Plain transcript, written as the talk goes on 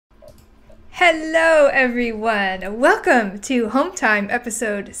Hello, everyone. Welcome to Home Time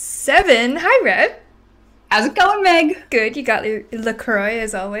episode 7. Hi, Red. How's it going, Meg? Good. You got your LaCroix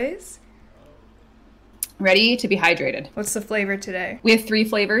as always. Ready to be hydrated. What's the flavor today? We have 3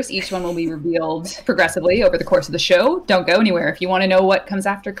 flavors. Each one will be revealed progressively over the course of the show. Don't go anywhere if you want to know what comes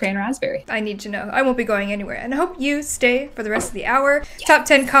after crayon raspberry. I need to know. I won't be going anywhere. And I hope you stay for the rest of the hour. Yes. Top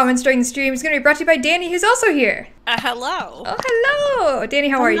 10 comments during the stream is going to be brought to you by Danny, who's also here. Hello. Oh, hello. Danny,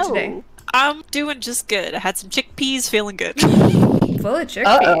 how are you today? I'm doing just good. I had some chickpeas, feeling good. Full of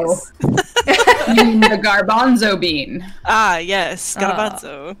chickpeas. You mean the garbanzo bean? Ah, yes,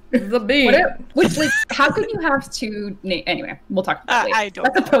 garbanzo. The bean. Which, like, how can you have two? Anyway, we'll talk about that later. I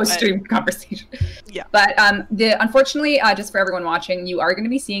don't. That's a post-stream conversation. Yeah. But unfortunately, just for everyone watching, you are going to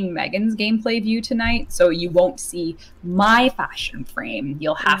be seeing Megan's gameplay view tonight, so you won't see my fashion frame.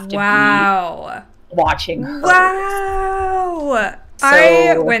 You'll have to be watching her. Wow.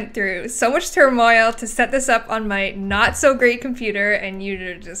 I went through so much turmoil to set this up on my not so great computer, and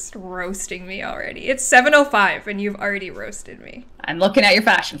you're just roasting me already. It's 7:05 and you've already roasted me. I'm looking at your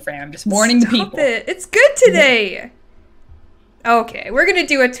fashion frame. I'm just warning the people. It's good today. Okay, we're gonna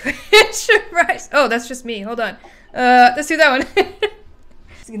do a Twitch rise. Oh, that's just me. Hold on. Let's do that one.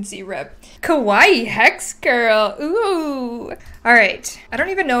 You can see Reb. Kawaii Hex Girl. Ooh. All right. I don't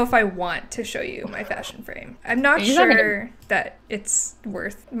even know if I want to show you my fashion frame. I'm not sure that it's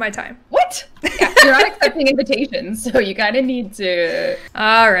worth my time. What? Yeah, you're not accepting invitations, so you kind of need to...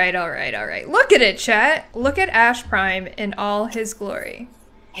 All right. Look at it, chat. Look at Ash Prime in all his glory.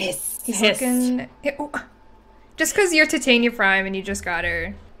 He's looking... Just because you're Titania Prime and you just got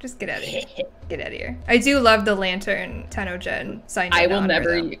her... Just get out of here. Get out of here. I do love the lantern Tanogen signed I will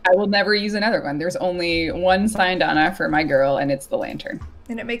never use another one. There's only one signed Anna for my girl, and it's the lantern.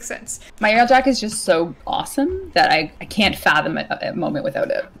 And it makes sense. My railjack is just so awesome that I can't fathom a moment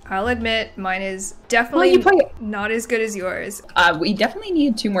without it. I'll admit mine is definitely not as good as yours. We definitely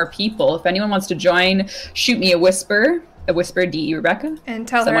need 2 more people. If anyone wants to join, shoot me a whisper DE Rebecca. And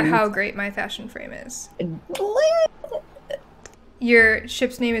tell her how great my fashion frame is. Your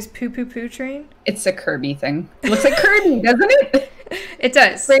ship's name is Poo Poo Poo Train? It's a Kirby thing. It looks like Kirby, doesn't it? It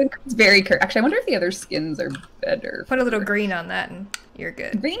does. It's very Kirby. Actually, I wonder if the other skins are better. Put a little green on that and you're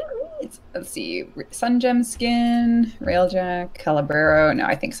good. Green? Let's see. Sun skin, Railjack, Calabrero. No,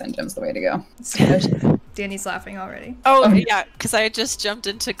 I think Sun Gem's the way to go. Danny's laughing already. Oh, yeah, because I just jumped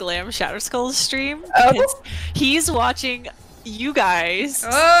into Glam Shatterskull's stream. Oh. He's watching you guys.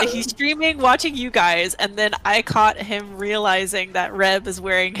 He's streaming, watching you guys, and then I caught him realizing that Reb is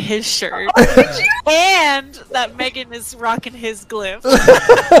wearing his shirt and that Megan is rocking his glyph.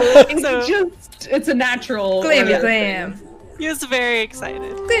 It's a natural glam. He was very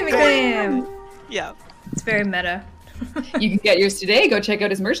excited. Glam. Yeah. It's very meta. You can get yours today. Go check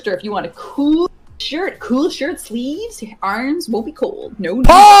out his merch store if you want a cool shirt, sleeves, your arms won't be cold.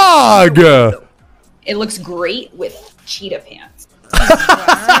 Pog! It looks great with cheetah pants.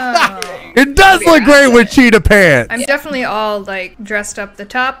 Wow. It does look great with cheetah pants. I'm definitely all like dressed up. The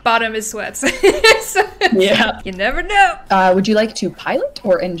top, bottom is sweats. So, yeah. You never know. Would you like to pilot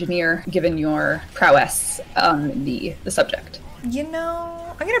or engineer, given your prowess on the subject? You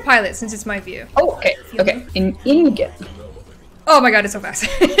know, I'm gonna pilot since it's my view. Oh, okay. Okay. In get. Oh my god, it's so fast.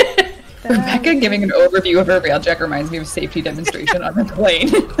 Rebecca giving an overview of her railjack reminds me of a safety demonstration on the plane.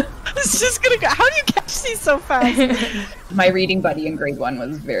 I was just gonna go. How do you catch these so fast? My reading buddy in grade 1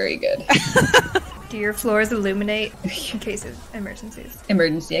 was very good. Do your floors illuminate in case of emergencies?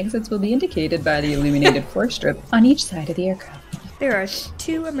 Emergency exits will be indicated by the illuminated floor strip on each side of the aircraft. There are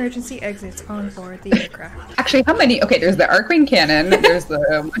 2 emergency exits on board the aircraft. Actually, how many? Okay, there's the Arcwing cannon. There's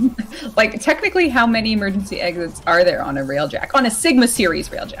the like. Technically, how many emergency exits are there on a railjack? On a Sigma series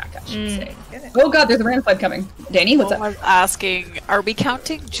railjack, I should say. Oh god, there's a ram sled coming. Danny, what's up? I was asking, are we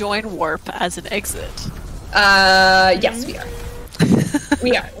counting join warp as an exit? Yes, we are.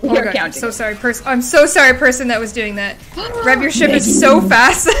 We are counting. I'm so sorry, I'm so sorry, person that was doing that. Reb, your ship is so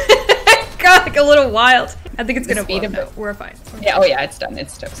fast. God, like a little wild. I think it's gonna blow up now. We're fine. Yeah, oh yeah, it's done.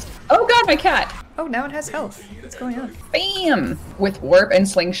 It's toast. Oh god, my cat! Oh, now it has health. What's going on? Bam! With warp and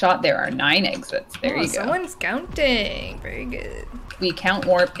slingshot, there are 9 exits. There you go. Someone's counting. Very good. We count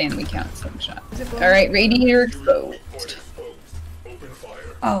warp and we count slingshot. Alright, radiator exposed.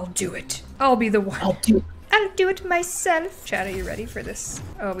 I'll do it. I'll be the one. I'll do it. I'll do it myself. Chat, are you ready for this?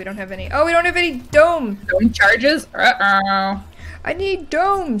 Oh, we don't have any. Oh, we don't have any dome. Dome charges? Uh-oh. I need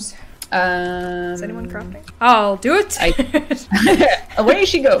domes. Is anyone crafting? I'll do it. Away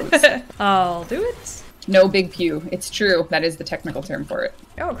she goes. I'll do it. No big pew. It's true. That is the technical term for it.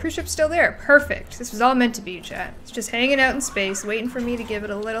 Oh, cruise ship's still there. Perfect. This was all meant to be, chat. It's just hanging out in space, waiting for me to give it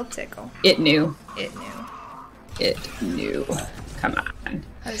a little tickle. It knew. It knew. It knew. Come on.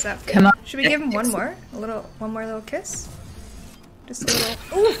 How does that feel? Come on. Should we give him one more? One more little kiss? Just a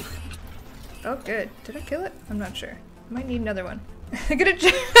little. Ooh! Oh, good. Did I kill it? I'm not sure. I might need another one. I'm gonna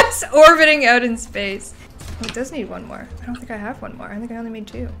just orbiting out in space. Oh, it does need one more. I don't think I have one more. I think I only made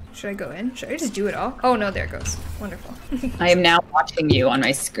 2. Should I go in? Should I just do it all? Oh no, there it goes. Wonderful. I am now watching you on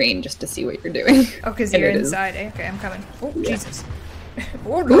my screen just to see what you're doing. Oh, because you're inside, eh? Okay, I'm coming. Oh, yeah. Jesus.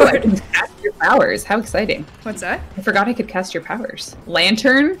 Oh, Ooh, I Lord. can cast your powers. How exciting. What's that? I forgot I could cast your powers.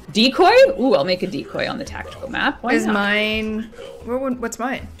 Lantern? Decoy? Ooh, I'll make a decoy on the tactical map. Why Is not? mine... What's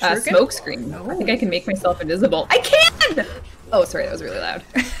mine? Shuriken? Smoke screen. Oh. I think I can make myself invisible. I can! Oh, sorry, that was really loud.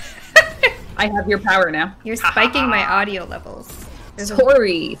 I have your power now. You're spiking my audio levels.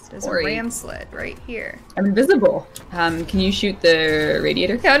 Sorry. There's a ram sled right here. I'm invisible. Can you shoot the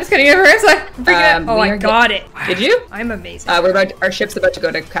radiator? Yeah, I'm just kidding. I'm freaking out. Oh, I got it. Did you? I'm amazing. Our ship's about to go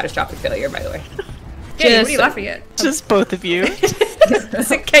to catastrophic failure, by the way. Danny, what are you laughing at? Just both of you.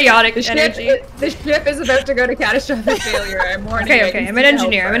 It's a chaotic energy. The ship is about to go to catastrophic failure. I'm warning you. Okay. I'm an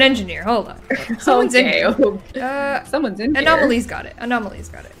engineer. Hold on. Someone's in here. Someone's in here. Anomaly's got it. Anomaly's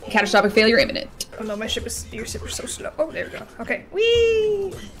got it. Catastrophic failure imminent. Oh no, your ship is so slow. Oh, there we go. Okay.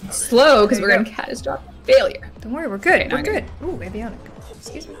 Whee! Slow, because There we're you in go. catastrophic failure. Don't worry, we're good. Okay, We're good. Ooh, avionic.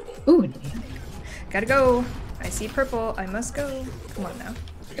 Excuse me. Ooh, Gotta go. I see purple. I must go. Come on now.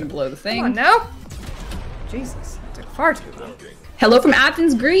 gonna blow the thing. Come on now. Jesus, that took far too long. Hello from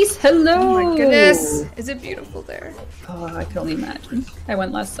Athens, Greece. Hello. Oh my goodness. Is it beautiful there? Oh, I can only imagine. I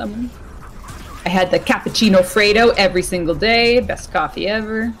went last summer. I had the cappuccino Fredo every single day. Best coffee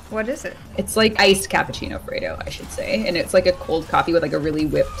ever. What is it? It's like iced cappuccino Fredo, I should say. And it's like a cold coffee with like a really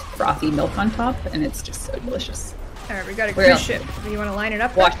whipped frothy milk on top. And it's just so delicious. All right, we got a Where cruise else? ship. Do you want to line it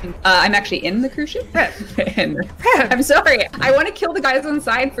up? Washington. I'm actually in the cruise ship. Prep. And Prep. I'm sorry. I want to kill the guys on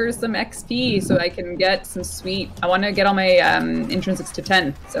side for some XP so I can get some sweet. I want to get all my intrinsics to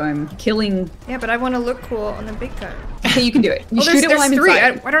 10. So I'm killing. Yeah, but I want to look cool on the big gun. Okay, you can do it. You Oh, shoot it while I'm there's 3.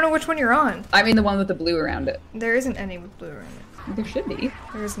 inside. I don't know which one you're on. I mean the one with the blue around it. There isn't any with blue around it. There should be.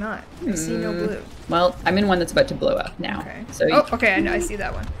 There is not. I see no blue. Well, I'm in one that's about to blow up now. Okay. So Oh, okay. I see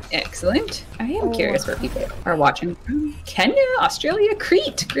that one. excellent. I am Oh. curious where people are watching. Kenya, Australia,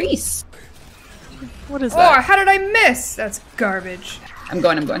 Crete, Greece. What is Oh, that? how did I miss? That's garbage. I'm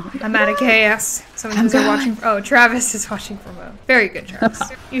going. I'm out of chaos. Someone I'm says they're gone. watching. Oh, Travis is watching from home. Very good, Travis.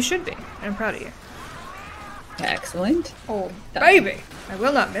 You should be. I'm proud of you. Excellent. Oh, baby. I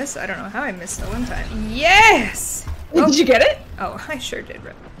will not miss. I don't know how I missed that one time. Yes! Oh, Did you get it? oh I sure did,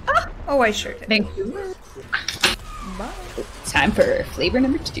 Rip. Oh, I sure did. Thank you. Bye. Time for flavor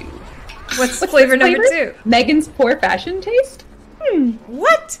number 2. What's What's flavor this number 2? Megan's poor fashion taste.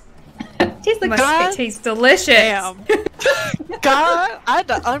 What? Tastes like Must God. taste delicious. Damn. God, I had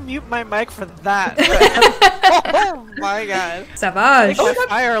to unmute my mic for that. Oh my god. Savage. My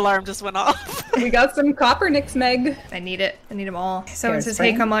fire alarm just went off. We got some copper nicks, Meg. I need it. I need them all. Someone Here's says,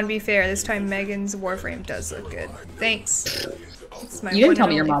 frame. hey, come on, be fair. This time Megan's Warframe does look good. Thanks. It's my You didn't one tell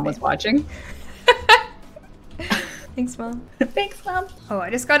and me your only mom was fave. watching. Thanks, Mom. Thanks, Mom. Oh, I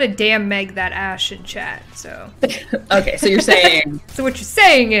just got a damn Meg that Ash in chat, so. Okay, so you're saying So what you're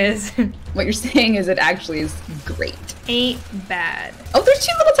saying is, it actually is great. ain't bad. Oh, there's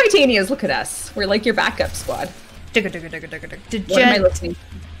 2 little Titanias. Look at us. We're like your backup squad. Digga, digga, digga, digga, digga. What am I Gent. listening?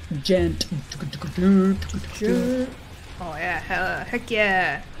 Gent. Oh yeah, heck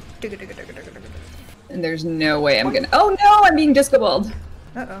yeah. Digga, digga, digga, digga, digga. And there's no way I'm gonna. Oh no, I'm being disco balled.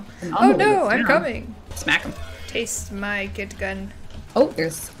 Uh-oh. An Oh omelet no, is I'm down. coming. Smack him. Taste my kid gun. Oh,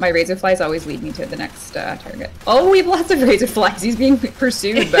 there's my razor flies always lead me to the next target. Oh, we have lots of razor flies. He's being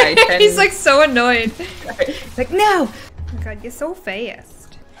pursued by 10. He's like so annoyed. He's like, no. Oh my god, you're so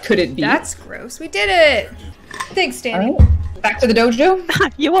fast. Could it be? That's gross. We did it. Thanks, Danny. All right. Back to the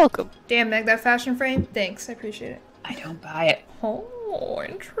dojo. You're welcome. Damn, Meg, that fashion frame. Thanks, I appreciate it. I don't buy it. Oh,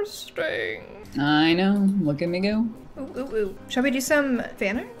 interesting. I know. Look at me go. Ooh, ooh, ooh. Shall we do some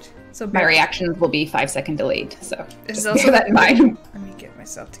fan art? So My reactions will be 5-second delayed, so This is just also- bear that in mind. Let me get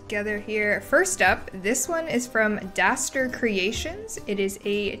myself together here. First up, this one is from Daster Creations. It is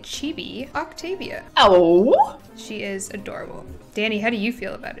a chibi Octavia. Oh. She is adorable. Danny, how do you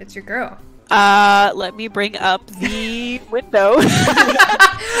feel about it? It's your girl. Let me bring up the window.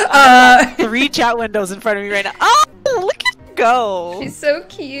 3 chat windows in front of me right now. Oh, look at her go. She's so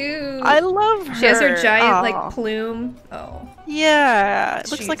cute. I love her. She has her giant Aw. like plume. Oh. Yeah, it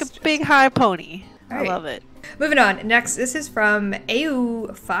looks like a She's big high pony. I love it. Moving on. Next, this is from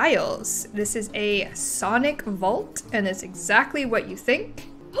AU Files. This is a Sonic Vault, and it's exactly what you think.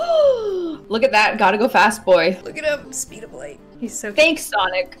 Look at that. Gotta go fast, boy. Look at him. Speed of light. He's so cute. Thanks,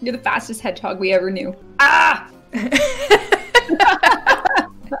 Sonic. You're the fastest hedgehog we ever knew. Ah!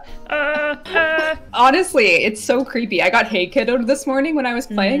 Honestly, it's so creepy. I got Hey Kiddo this morning when I was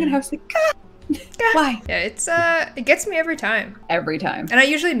playing, and I was like, ah! Why? Yeah, it gets me every time. Every time. And I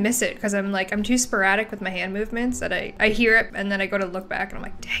usually miss it because I'm too sporadic with my hand movements that I hear it and then I go to look back and I'm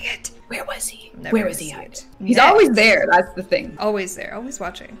like, dang it. Where was he? Never Where was he? it. He's always there. That's the thing. Always there. Always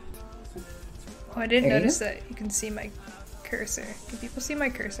watching. Oh, I didn't notice that you can see my cursor. Can people see my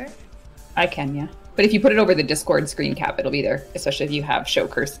cursor? I can, yeah. But if you put it over the Discord screen cap, it'll be there. Especially if you have show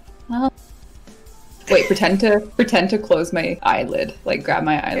cursor. Well, wait, pretend to close my eyelid. Like grab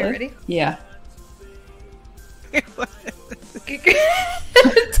my eyelid. Okay, ready? Yeah. It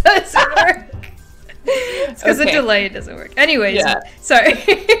doesn't work. It's because of delay, it doesn't work. Anyways, sorry.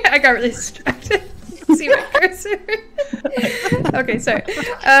 I got really distracted. See my cursor? Okay, sorry.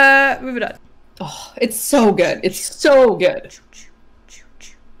 Moving on. Oh, it's so good. It's so good.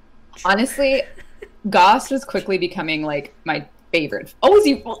 Honestly, Ghost was quickly becoming like my favorite. Oh, is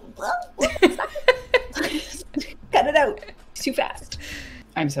he? Cut it out. It's too fast.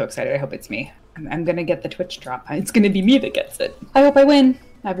 I'm so excited. I hope it's me. I'm gonna get the Twitch drop. It's gonna be me that gets it. I hope I win.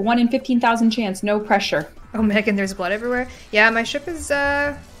 I have a 1 in 15,000 chance. No pressure. Oh, Megan, there's blood everywhere. Yeah, my ship is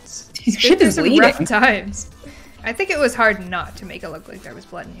ship is bleeding. Rough times. I think it was hard not to make it look like there was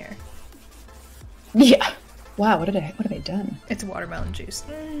blood in here. Yeah. Wow. What have I done? It's watermelon juice.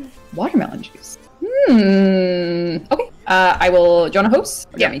 Watermelon juice. Okay. I will. Do you want to host?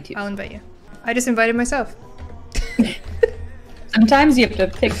 Yeah, me too. I'll invite you. I just invited myself. Sometimes you have to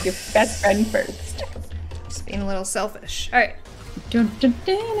pick your best friend first. Just being a little selfish. All right. Dun, dun,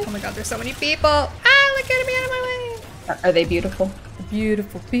 dun. Oh my god, there's so many people. Ah, look at me out of my way. Are they beautiful?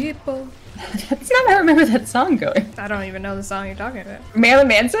 Beautiful people. That's not how I remember that song going. I don't even know the song you're talking about. Marilyn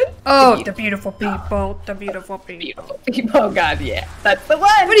Manson? Oh, the beautiful people. The beautiful people. Beautiful people. Oh god, yeah. That's the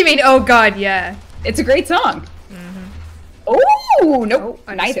one. What do you mean, oh god, yeah? It's a great song. Oh, nope.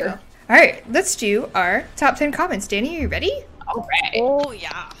 Oh, neither. All right, let's do our top 10 comments. Danny, are you ready? All right. Oh,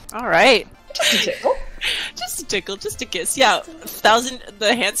 yeah. All right. Just a tickle. Just a tickle, just a kiss. Yeah,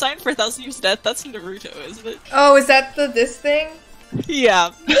 the hand sign for 1,000 Years of Death, that's in Naruto, isn't it? Oh, is that this thing?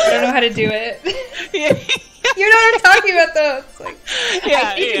 Yeah. I don't know how to do it. You know what I'm talking about, though. It's like,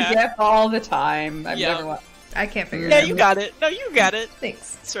 I see the GIF all the time. I've never watched. I can't figure it out. Yeah, you got it. No, you got it.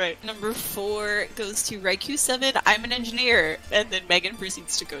 Thanks. That's right. Number 4 goes to Raikou7. I'm an engineer. And then Megan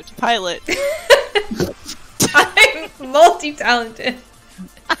proceeds to go to pilot. I'm multi-talented.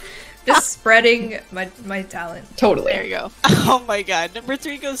 Just spreading my talent. Totally. There you go. Oh my god. Number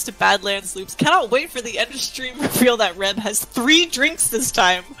 3 goes to Badlands Loops. Cannot wait for the end of stream reveal that Reb has 3 drinks this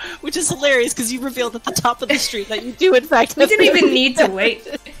time, which is hilarious because you revealed at the top of the stream that you do in fact. We didn't even need to wait.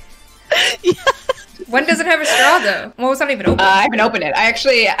 Yeah. One doesn't have a straw though. Well, it's not even open. I haven't opened it. I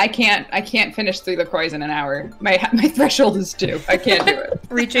can't finish 3 LaCroix in an hour. My threshold is 2. I can't do it.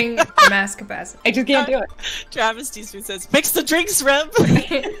 Reaching mass capacity. I just can't do it. Travis D. Smith says, "Mix the drinks, Reb."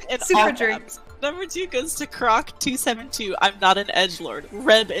 Super drinks. Number 2 goes to Croc272. I'm not an edgelord.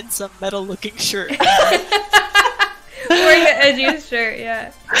 Reb in some metal-looking shirt. Wearing the edgiest shirt,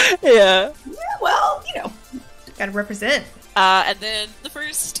 yeah. Yeah. Well, you know. Gotta represent. And then the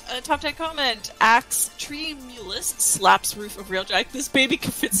first top 10 comment, Axe Tree Mulist slaps roof of Railjack. This baby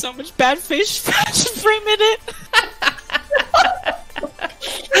can fit so much bad fish fashion frame in it.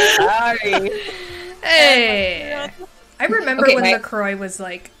 Sorry. Hey. I remember when LaCroix was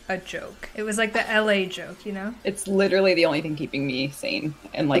like a joke. It was like the LA joke, you know? It's literally the only thing keeping me sane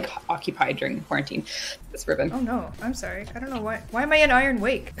and like occupied during quarantine. This ribbon. Oh no, I'm sorry. I don't know why. Why am I in Iron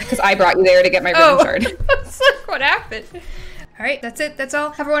Wake? Because I brought you there to get my ribbon card. It's like, what happened? All right, that's it. That's all.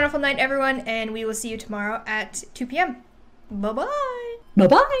 Have a wonderful night, everyone, and we will see you tomorrow at 2 p.m. Bye-bye.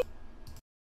 Bye-bye.